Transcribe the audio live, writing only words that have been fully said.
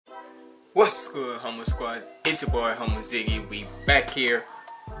What's good, Homo Squad? It's your boy Homo Ziggy. We back here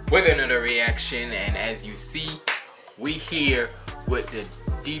with another reaction, and as you see, we here with the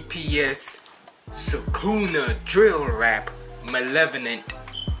DPS Sukuna drill rap Malevolent.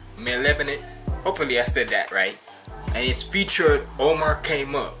 Hopefully I said that right. And it's featured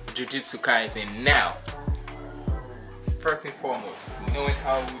OmarCameUp, Jujutsu Kaisen. Now, first and foremost, knowing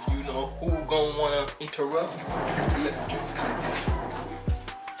how you know who gonna wanna interrupt,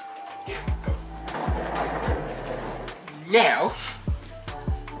 now,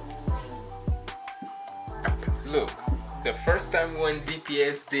 look, the first time when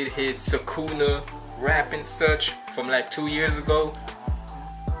DPS did his Sukuna rap and such from like 2 years ago,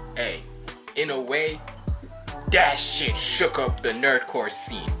 hey, in a way, that shit shook up the nerdcore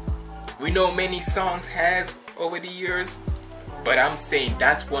scene. We know many songs has over the years, but I'm saying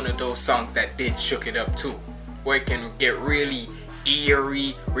that's one of those songs that did shook it up too, where it can get really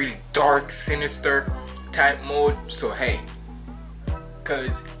eerie, really dark, sinister type mode. So hey,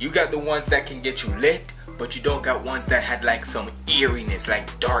 cause you got the ones that can get you lit, but you don't got ones that had like some eeriness,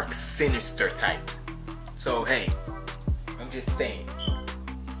 like dark, sinister types. So hey, I'm just saying,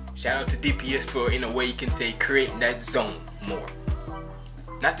 shout out to DPS for, in a way you can say, creating that zone more.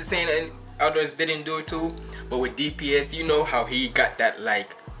 Not to say that others didn't do it too, but with DPS, you know how he got that like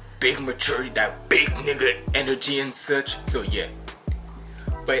big maturity, that big nigga energy and such. So yeah,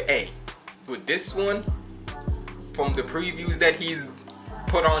 but hey, with this one, from the previews that he's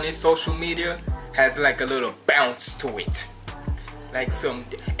put on his social media, has like a little bounce to it, like some,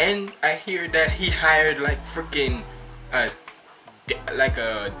 and I hear that he hired like freaking like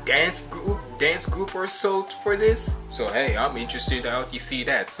a dance group or so for this. So hey, I'm interested how you see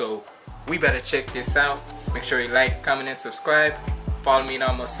that, so we better check this out. Make sure you like, comment, and subscribe. Follow me on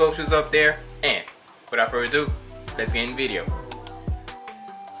all my socials up there, and without further ado, let's get in the video.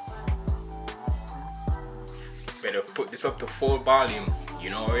 Better put this up to full volume. You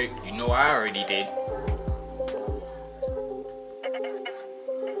know I already did.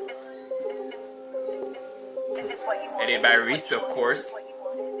 Edited by Reese, of course.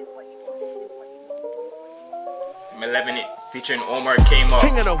 Malevolent featuring OmarCameUp.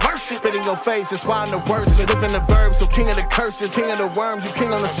 King of the worst, spit in your face, that's why I'm the worst. Live in the verbs, so king of the curses, king of the worms, you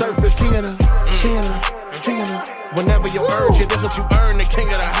king on the surface, king of the. Whenever you urge it, that's what you earn. The king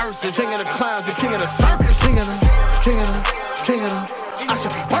of the hearses, king of the clowns, you king of the circus, king of the. I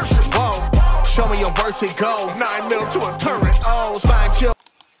should be worshipped. Whoa, show me your worst, it go. 9 mil to a turret. Oh, spine chill.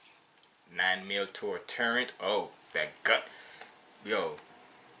 9 mil to a turret. Oh, that gut. Yo,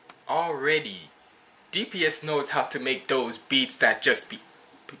 already DPS knows how to make those beats that just be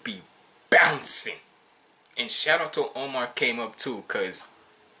bouncing. And shout out to OmarCameUp too, cause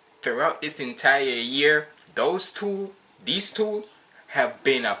throughout this entire year, these two have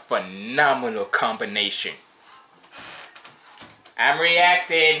been a phenomenal combination. I'm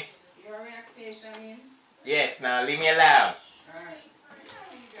reacting. You're reacting, Shameen? Yes, now leave me alone. Alright.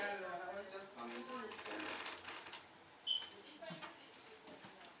 I was just coming to it.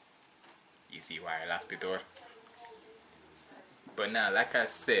 You see why I locked the door? But now, like I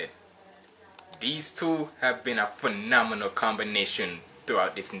said, these two have been a phenomenal combination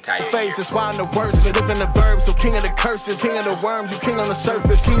throughout this entire year. Face is why I'm the worst. Live in the verbs, so king of the curses, king of the worms, you king on the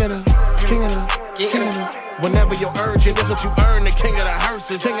surface, king of the. Whenever you urge it, that's what you earn. The king of the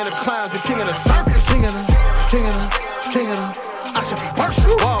hearses, king of the clowns, you king of the circus, king of the. I should be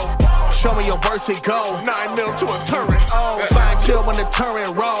worshipped. Whoa, show me your worst, it go. 9 mil to a turret. Oh, spine chill when the turret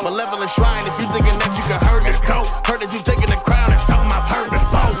roll. Malevolent shrine, if you thinking that you can hurt it, go. Heard that you taking the crown, it's something I've heard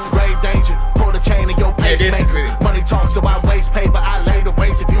before. Grave danger, pull the chain of your pacemaker. Really money talk, so I waste paper. I lay the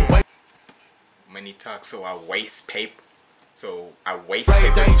waste if you wait. Money talk, so I waste paper. So I waste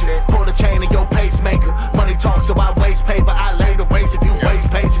paper. Danger, pull the chain of your pacemaker. Money talk, so I waste paper. I lay the waste if you waste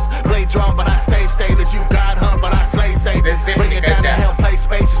patience. Blade drawn, but I stay stateless. You God hunt, but I slay savers. Bring it down to hell, play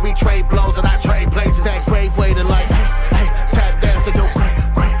spaces. We trade blows and I trade places. That grave waiting like, hey, tap dance to your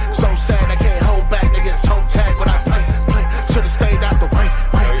great. So sad I can't hold back. Nigga toe tag when I play. Should've stayed out the way.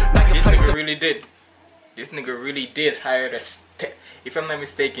 Like this nigga really did. This nigga really did hire a step. If I'm not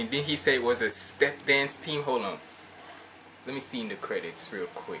mistaken, didn't he say it was a step dance team? Hold on. Let me see in the credits real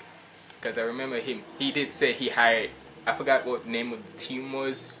quick, because I remember he did say he hired, I forgot what the name of the team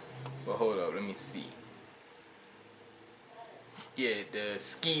was, but hold up, let me see. Yeah, the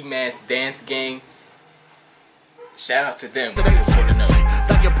Ski Mask Dance Gang. Shout out to them.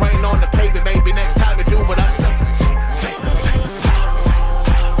 Like your brain on the paper, maybe next time you do what I say.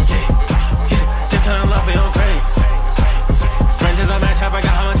 This time I'll be on crazy. Strength is a match, I forgot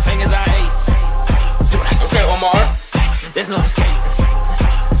how much fingers I ate. Okay, Omar. There's no escape.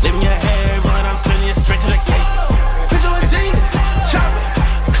 Live in your head.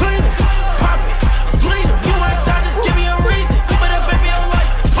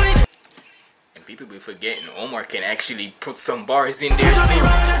 actually put some bars in there too.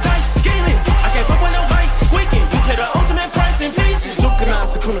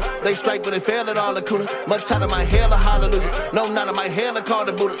 Sukuna, they strike but they fail at all the kuna. Much out of my hair, a hallelujah. No, none of my hair, I call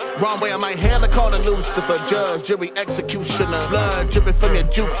the Buddha. Wrong way of my hair, I call the Lucifer. Judge, jury, executioner. Blood dripping from your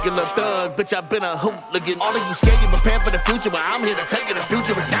jugular thug. Bitch, I been a hooligan. All of you scared, you prepare for the future, but I'm here to take it, the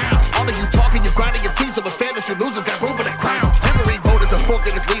future is down. All of you talking, you grinding your teeth, so it's fair that you losers got room for the crown. Every vote is a fork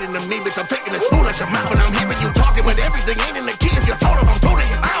that is leading to me, bitch. I'm taking a spoon at your mouth, and I'm hearing you talking, but everything ain't in the key. If you're told, I'm toting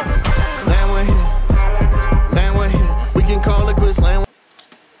you out. Land one here. Land one here. We can call it quits, land one.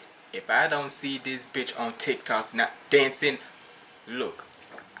 If I don't see this bitch on TikTok not dancing, look,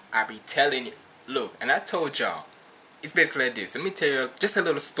 I be telling you, look, and I told y'all, it's basically like this. Let me tell you just a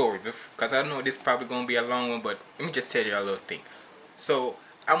little story, because I know this is probably going to be a long one, but let me just tell you a little thing. So,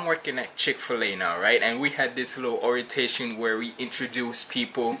 I'm working at Chick-fil-A now, right? And we had this little orientation where we introduce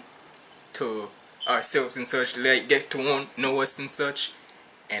people to ourselves and such, like get to know us and such.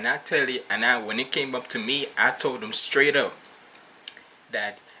 And I tell you, and when it came up to me, I told them straight up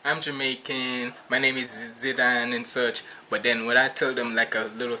that I'm Jamaican, my name is Zidane and such. But then when I tell them like a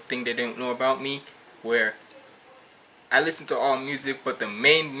little thing they didn't know about me, where I listen to all music, but the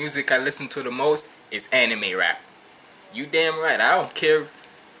main music I listen to the most is anime rap. You damn right, I don't care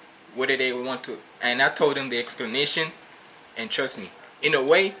whether they want to. And I told them the explanation, and trust me, in a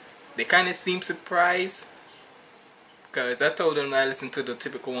way, they kind of seem surprised. Because I told them I listen to the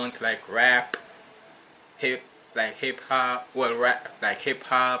typical ones like rap, hip-hop, well, rap, like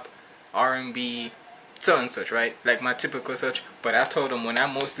hip-hop, R&B, so and such, right? Like my typical such. But I told them when I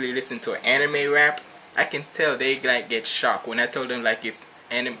mostly listen to anime rap, I can tell they like get shocked when I told them like it's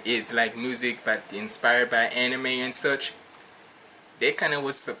like music but inspired by anime and such. They kind of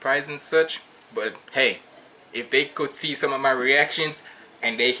was surprised and such. But hey, if they could see some of my reactions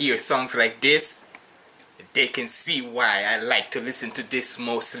and they hear songs like this, they can see why I like to listen to this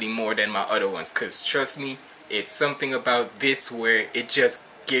mostly more than my other ones. Cause trust me, it's something about this where it just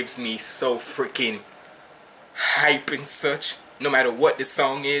gives me so freaking hype and such, no matter what the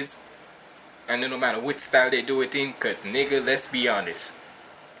song is and no matter which style they do it in. Cause nigga, let's be honest,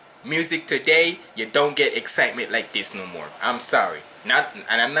 music today, you don't get excitement like this no more. I'm sorry, and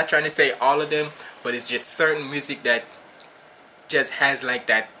I'm not trying to say all of them, but it's just certain music that just has like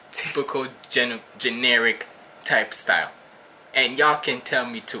that typical generic type style. And y'all can tell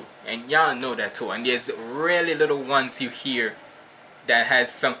me too, and y'all know that too. And there's really little ones you hear that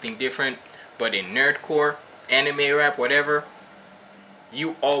has something different. But in nerdcore, anime rap, whatever,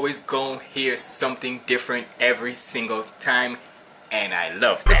 you always gonna hear something different every single time. And I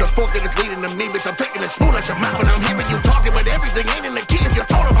love that. It's a fork that is leading to me, bitch. I'm taking a spoon at your mouth, and I'm hearing you talking, but everything ain't in the key. If you're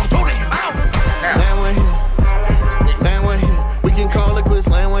told, I'm toting you out. Land one here. Land one here. We can call it quits.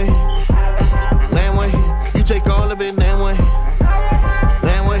 Land one here. Land one here. You take all of it. Land one here.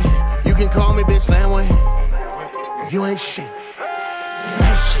 Land one here. You can call me bitch. Land one here. You ain't shit.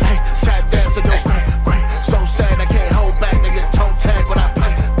 Hey, tap dance and go crack. So sad I can't hold back, nigga. Toe tag, but I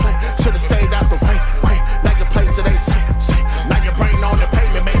play. Should've stayed out the way. Like a place that ain't say. Now your brain on the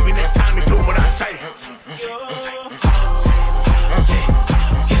pavement. Maybe next time you do what I say.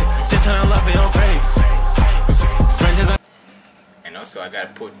 Just how I love it on page. And also I gotta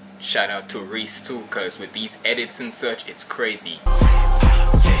put shout out to Reese too, cause with these edits and such, it's crazy.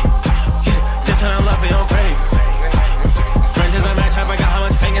 Just how I love it on page. Strength is a match, I forgot how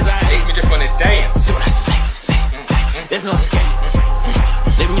much fingers I make me just wanna dance. Do what I say. There's no escape.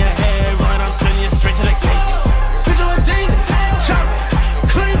 Leaving your head run, I'm sending you straight to the gate. Put your demon, chop it,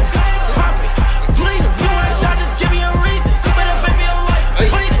 clean it, pop it, bleed it. You ain't shot, just give me a reason. You better bet me a life,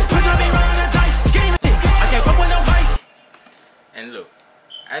 bleed it. Put your me round the dice, scheming. I can't fuck with no vice. And look,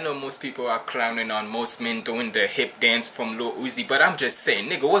 I know most people are clowning on most men doing the hip dance from Lil Uzi, but I'm just saying,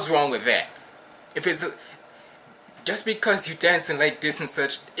 nigga, what's wrong with that? If it's just because you dancing like this and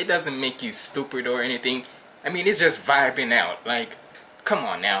such, it doesn't make you stupid or anything. I mean, it's just vibing out. Like, come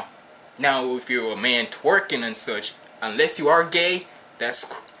on now. Now, if you're a man twerking and such, unless you are gay, that's,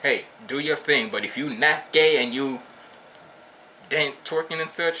 hey, do your thing. But if you're not gay and you twerking and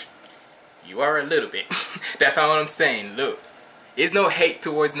such, you are a little bit. That's all I'm saying. Look, there's no hate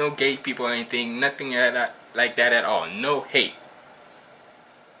towards no gay people or anything. Nothing like that at all. No hate.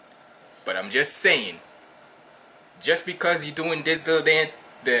 But I'm just saying, just because you're doing this little dance,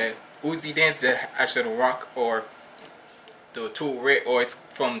 the Uzi dance, the actual rock, or the Too Rare, or it's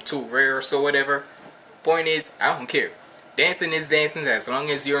from Too Rare or so whatever. Point is, I don't care. Dancing is dancing as long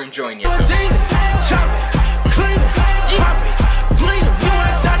as you're enjoying yourself.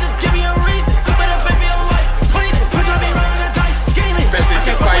 Especially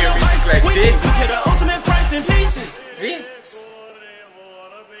to fire music like this. rest in pieces. Yes.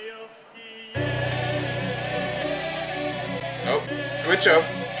 Oh, switch up.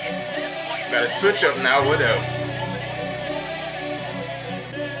 Gotta switch up now. What up?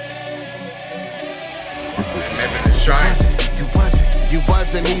 Maybe the shrine. You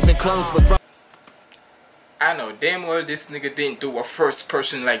wasn't even close, but from I know damn well this nigga didn't do a first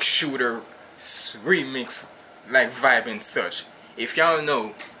person like shooter remix like vibe and such. If y'all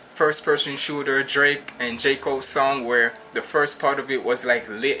know, first person shooter Drake and J. Cole song where the first part of it was like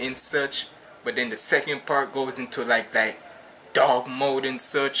lit and such, but then the second part goes into like that dog mode and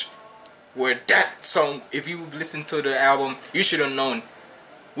such, where that song, if you listen to the album, you should have known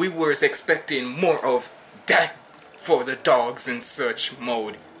we were expecting more of that for the dogs and such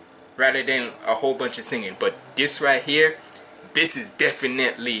mode rather than a whole bunch of singing. But this right here, this is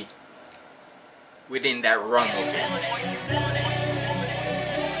definitely within that realm of it.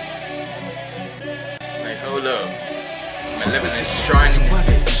 Like, hold up, Malevolent shrine in this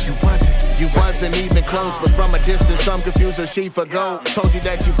bitch. you wasn't even close, but from a distance, some confused as she forgo. Told you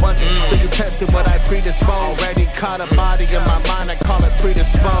that you wasn't, so you tested what I predisposed. Already caught a body in my mind, I call it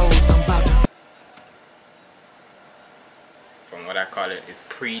predisposed. I'm about to. From what I call it, is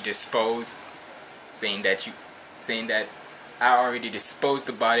predisposed, saying that I already disposed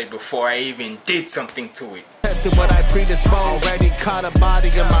about it before I even did something to it. Tested what I predisposed. Already caught a body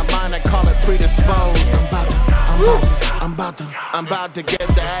in my mind, I call it predisposed. I'm about to get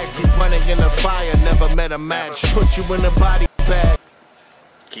the axe, keep running in the fire, never met a match. Put you in the body bag.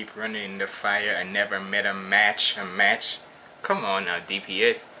 Keep running in the fire, I never met a match. Come on now,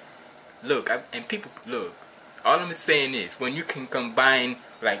 DPS. Look, and people, look. All I'm saying is, when you can combine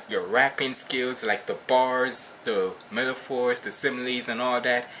like your rapping skills, like the bars, the metaphors, the similes and all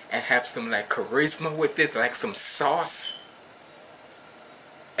that, and have some like charisma with it, like some sauce.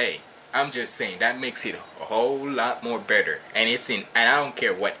 Hey, I'm just saying that makes it a whole lot more better. And and I don't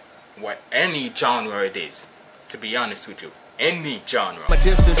care what any genre it is, to be honest with you. Any genre. My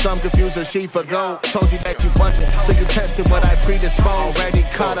distance, I'm confused as she forgo. Told you that you wasn't, so you tested what I predisposed. Already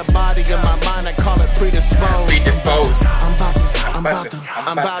caught a body in my mind, I call it predisposed. Predisposed. I'm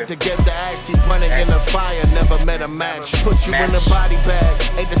about to get the axe, keep running in the fire, never met a match. Put you in the body bag,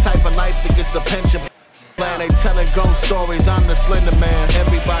 ain't the type of life that gets a pension plan. They telling ghost stories, I'm the Slender Man,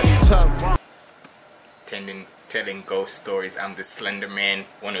 everybody tough. Telling ghost stories, I'm the Slender Man,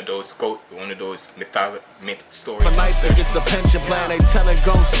 one of those myth stories. My life that gets a pension plan, they telling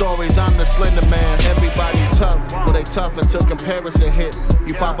ghost stories, I'm the Slender Man, everybody tough. Well, they tough until comparison hit.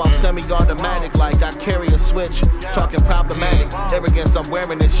 You pop off semi-automatic like I carry a switch. Talking problematic, arrogance, I'm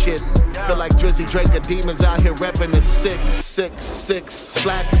wearing this shit. Feel like Drizzy Drake of demons out here repping the 666.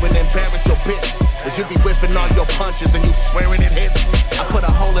 Slap you and embarrass your bitch, cause you be whiffing all your punches and you swearing it hits. I put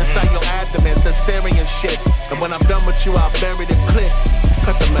a hole inside your abdomen, cesarean shit. And when I'm done with you, I'll bury the clip.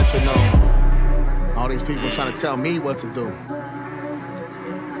 Cut the metronome. All these people trying to tell me what to do.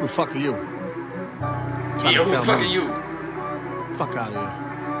 Who the fuck are you? Yo, who the fuck are you? Fuck out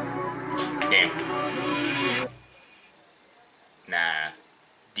of here. Damn. Nah.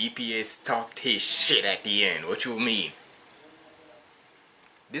 DPS talked his shit at the end. What you mean?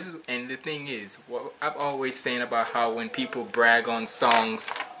 And the thing is, what I'm always saying about how when people brag on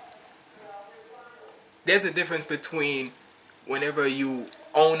songs, there's a difference between whenever you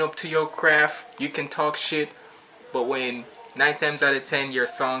own up to your craft, you can talk shit, but when 9 times out of 10 your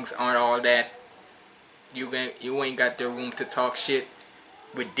songs aren't all that, you ain't got the room to talk shit.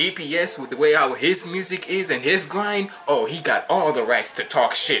 With DPS, with the way how his music is and his grind, oh, he got all the rights to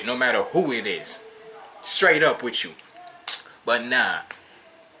talk shit no matter who it is. Straight up with you. But nah,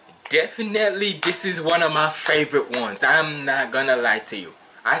 definitely this is one of my favorite ones. I'm not gonna lie to you.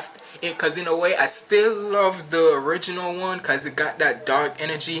 Because in a way I still love the original one because it got that dark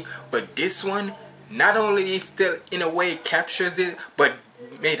energy, but this one not only still in a way captures it, but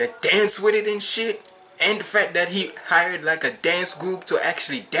made a dance with it and shit. And the fact that he hired like a dance group to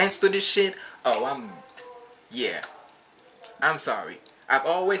actually dance to this shit. Oh, I'm sorry. I've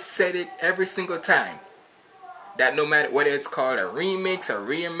always said it every single time, that no matter whether it's called a remix, a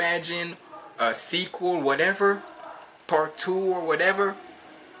reimagine, a sequel, whatever, part 2 or whatever,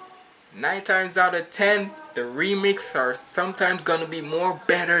 9 times out of 10, the remix are sometimes gonna be more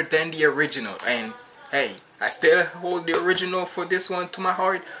better than the original. And hey, I still hold the original for this one to my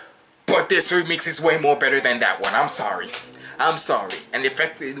heart, but this remix is way more better than that one. I'm sorry. And in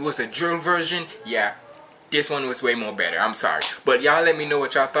fact, it was a drill version. Yeah, this one was way more better. I'm sorry. But y'all let me know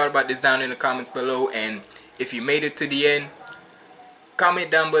what y'all thought about this down in the comments below. And if you made it to the end, comment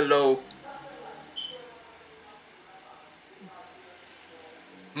down below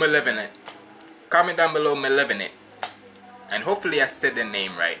Malevolent. comment down below Malevolent. And hopefully I said the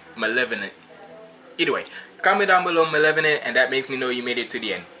name right. Malevolent. Either way, comment down below Malevolent, and that makes me know you made it to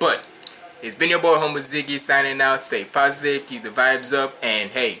the end. But it's been your boy Humble Ziggy signing out. Stay positive, keep the vibes up, and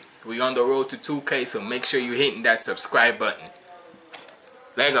hey, we on the road to 2K, so make sure you hitting that subscribe button.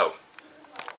 Let go.